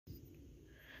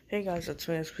Hey guys, it's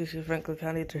me, SPC Franklin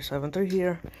County 373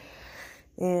 here,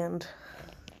 and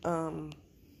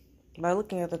by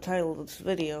looking at the title of this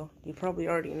video, you probably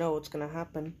already know what's gonna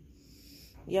happen.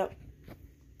 Yep.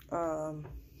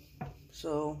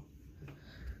 So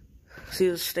see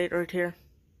this state right here?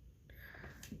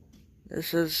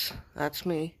 That's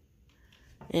me,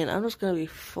 and I'm just gonna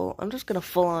full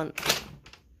on,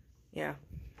 yeah.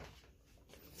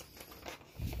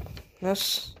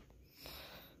 This,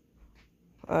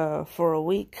 for a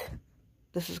week,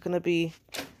 this is gonna be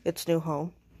its new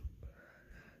home.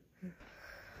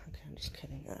 Okay, I'm just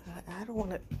kidding. I don't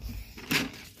want it.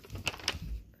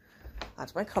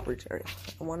 That's my coverage area.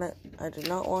 I do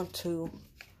not want to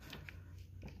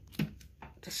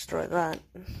destroy that.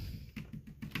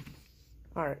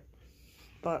 Alright.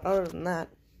 But other than that,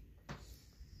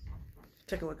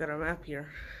 take a look at our map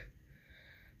here.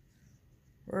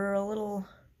 We're a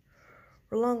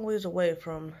long ways away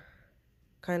from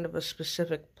kind of a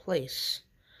specific place.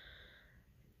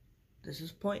 This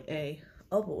is point A.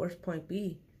 Oh, but where's point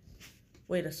B?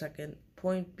 Wait a second.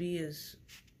 Point B is...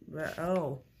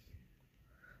 I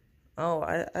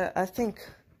think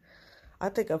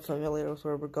I'm familiar with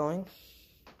where we're going.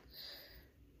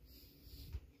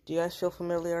 Do you guys feel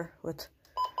familiar with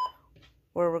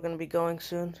where we're going to be going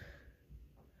soon?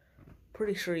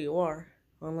 Pretty sure you are,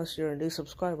 unless you're a new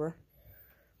subscriber.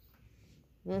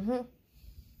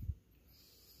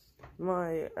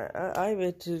 I've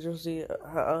been to Jersey,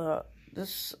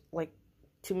 this, like,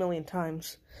 2 million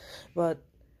times, but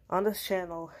on this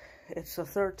channel, it's the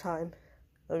third time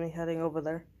of me heading over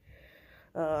there.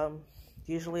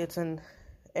 Usually it's an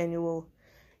annual,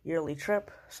 yearly trip,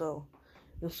 so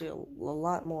you'll see a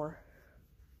lot more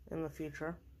in the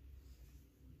future.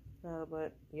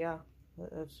 But yeah,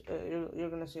 you're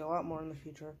gonna see a lot more in the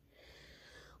future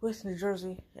with New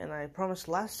Jersey, and I promised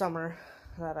last summer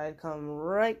that I'd come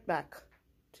right back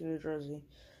to New Jersey,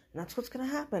 and that's what's gonna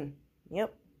happen.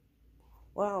 Yep.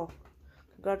 Wow.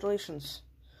 Congratulations.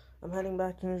 I'm heading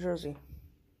back to New Jersey.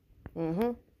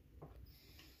 So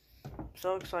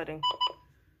exciting.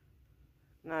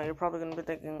 Now, you're probably gonna be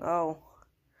thinking, oh,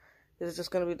 is it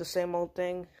just gonna be the same old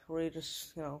thing where you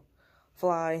just,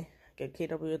 fly, get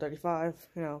KW-35,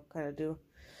 kind of do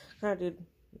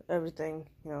everything,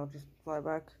 just fly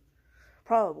back?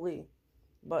 Probably.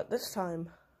 But this time,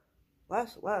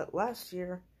 last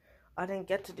year, I didn't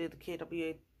get to do the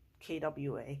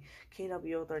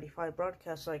KW-35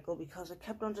 broadcast cycle because I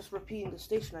kept on just repeating the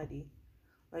station ID.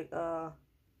 Like,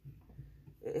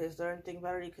 is there anything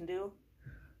better you can do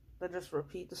than just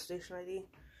repeat the station ID?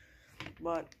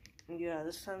 But yeah,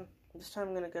 this time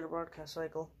I'm gonna get a broadcast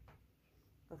cycle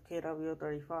of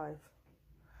KW-35.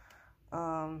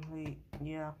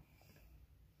 Yeah.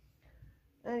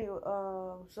 Anyway,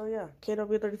 so yeah,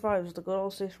 KW-35 is the good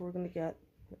old station we're gonna get.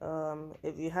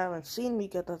 If you haven't seen me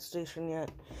get that station yet,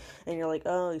 and you're like,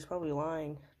 oh, he's probably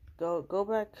lying, go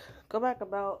back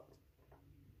about,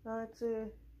 I'd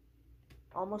say,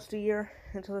 almost a year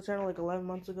into the channel, like 11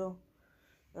 months ago.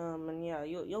 And yeah,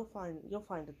 you'll find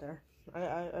it there.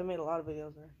 I made a lot of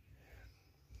videos there.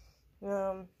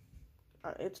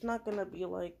 It's not gonna be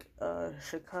like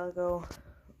Chicago,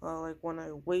 like when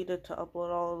I waited to upload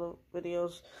all the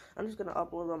videos. I'm just gonna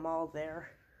upload them all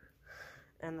there,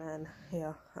 and then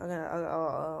yeah,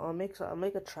 I'll make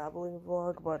a traveling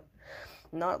vlog, but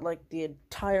not like the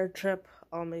entire trip.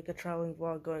 I'll make a traveling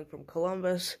vlog going from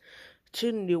Columbus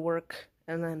to Newark,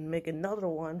 and then make another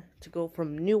one to go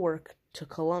from Newark to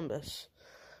Columbus.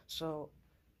 So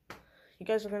you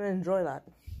guys are gonna enjoy that.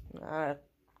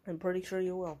 I'm pretty sure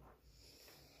you will.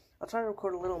 I'll try to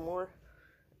record a little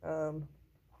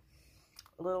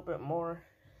bit more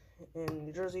in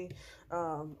New Jersey.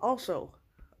 Also,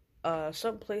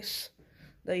 some place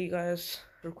that you guys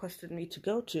requested me to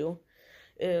go to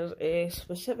is a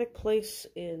specific place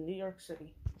in New York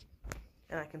City,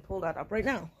 and I can pull that up right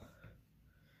now.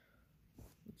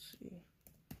 Let's see.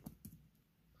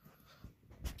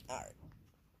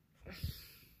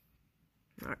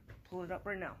 Alright, pull it up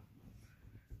right now.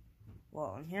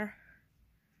 Well, I'm here.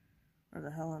 Where the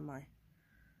hell am I?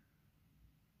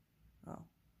 Oh.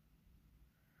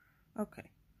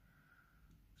 Okay.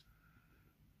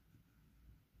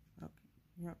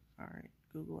 Yep, alright.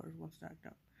 Google Earth one stacked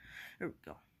up. Here we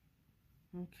go.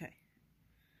 Okay.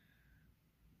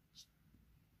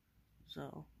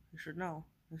 So, you should know,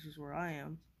 this is where I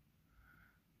am.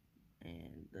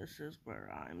 And this is where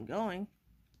I'm going.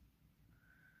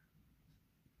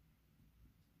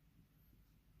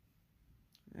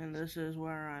 And this is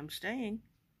where I'm staying.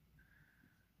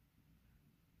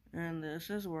 And this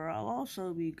is where I'll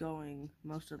also be going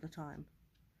most of the time.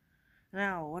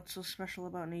 Now, what's so special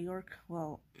about New York?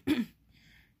 Well,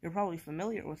 you're probably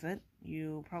familiar with it.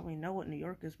 You probably know what New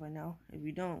York is by now. If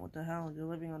you don't, what the hell? You're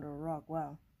living under a rock.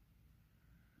 Wow.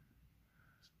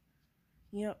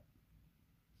 Yep.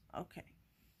 Okay.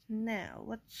 Now,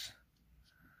 let's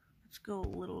go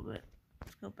a little bit.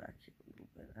 Let's go back here a little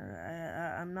bit.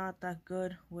 I'm not that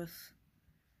good with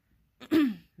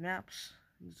maps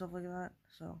and stuff like that,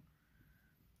 so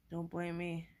don't blame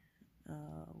me.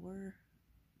 Where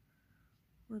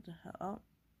the hell? Oh, I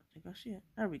think I see it.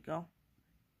 There we go.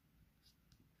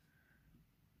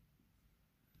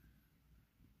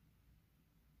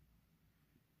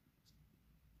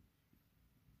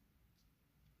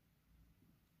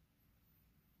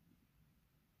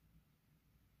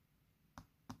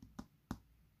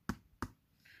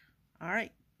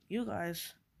 Alright, you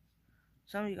guys,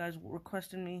 some of you guys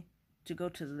requested me to go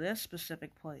to this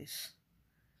specific place.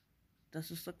 Does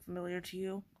this look familiar to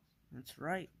you? That's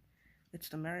right. It's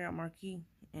the Marriott Marquis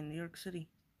in New York City.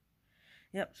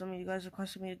 Yep, some of you guys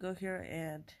requested me to go here,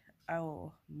 and I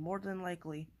will more than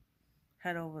likely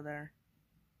head over there.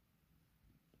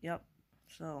 Yep,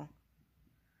 so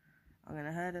I'm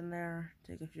gonna head in there,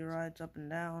 take a few rides up and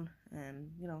down,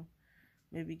 and, you know,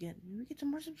 maybe get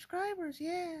some more subscribers,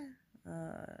 yeah!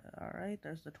 Alright,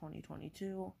 there's the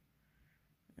 2022,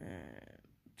 and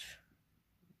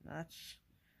that's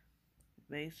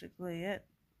basically it.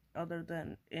 Other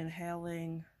than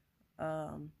inhaling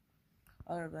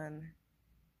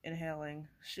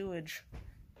sewage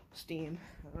steam,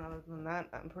 and other than that,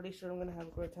 I'm pretty sure I'm gonna have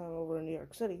a great time over in New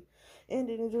York City and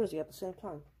in New Jersey at the same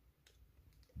time.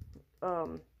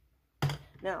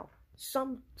 Now,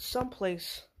 some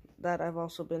place that I've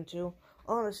also been to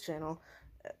on this channel,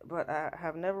 but I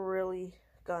have never really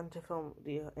gotten to film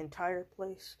the entire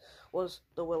place, was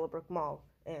the Willowbrook Mall.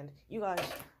 And you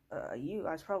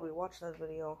guys probably watched that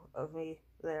video of me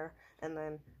there, and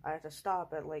then I had to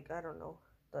stop at, like, I don't know,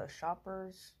 the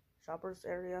shoppers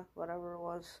area, whatever it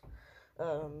was.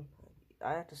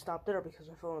 I had to stop there because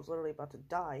my phone was literally about to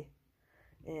die.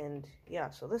 And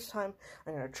yeah, so this time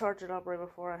I'm gonna charge it up right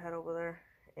before I head over there,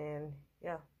 and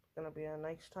yeah, it's gonna be a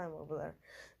nice time over there.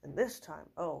 And this time,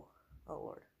 oh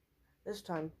Lord, this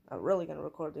time I'm really gonna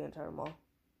record the entire mall,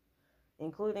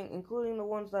 including the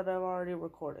ones that I've already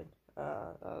recorded.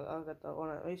 I'll get the one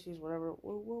at Macy's, whatever.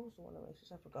 What was the one at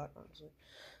Macy's? I forgot, honestly.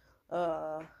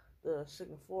 The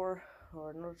Sigma 4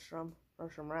 or Nordstrom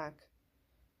Rack.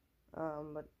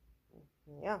 But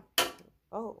yeah.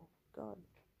 Oh God.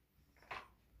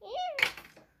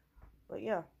 But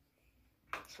yeah.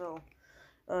 So,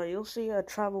 you'll see a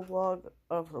travel vlog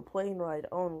of the plane ride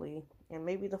only, and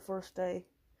maybe the first day.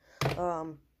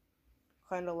 Kind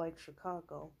of like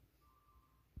Chicago.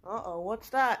 Uh-oh, what's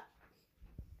that?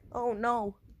 Oh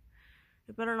no,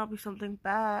 it better not be something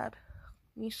bad.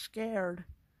 Me scared.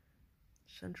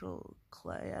 Central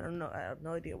Clay, I don't know, I have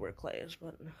no idea where Clay is,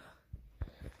 but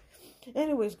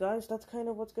anyways, guys, that's kind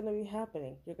of what's gonna be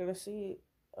happening. You're gonna see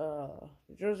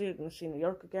New Jersey, you're gonna see New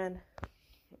York again,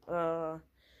 you're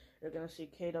gonna see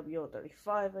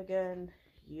KWO35 again,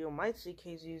 you might see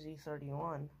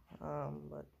KZZ31,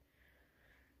 but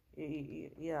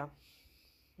yeah,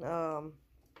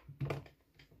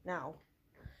 now,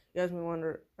 you guys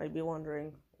might be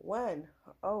wondering, when?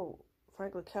 Oh,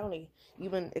 Franklin County,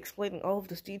 you've been explaining all of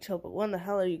this detail, but when the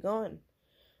hell are you going?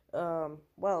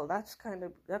 Well, that's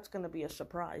gonna be a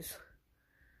surprise.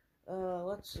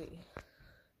 Let's see.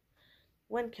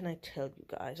 When can I tell you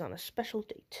guys? On a special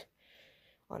date.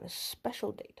 On a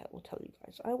special date, I will tell you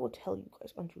guys. I will tell you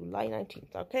guys on July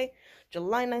 19th, okay?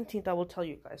 July 19th, I will tell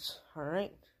you guys,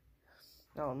 alright?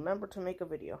 Now, remember to make a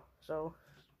video, so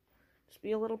just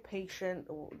be a little patient.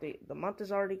 The month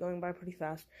is already going by pretty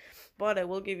fast, but I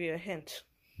will give you a hint.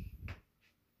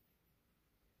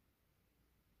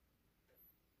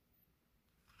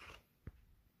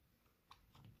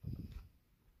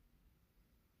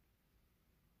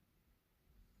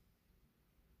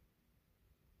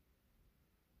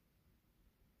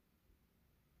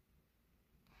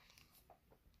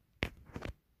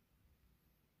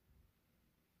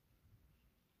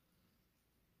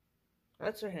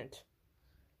 That's your hint.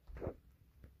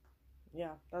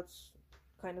 Yeah, that's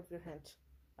kind of your hint.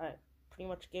 I pretty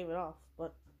much gave it off,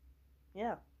 but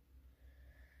yeah.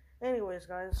 Anyways,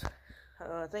 guys,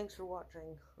 thanks for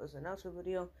watching this announcement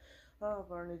video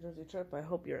of our New Jersey trip. I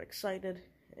hope you're excited,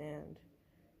 and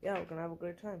yeah, we're gonna have a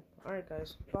great time. Alright,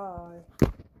 guys, bye.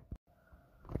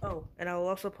 Oh, and I will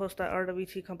also post that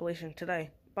RWT compilation today.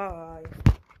 Bye.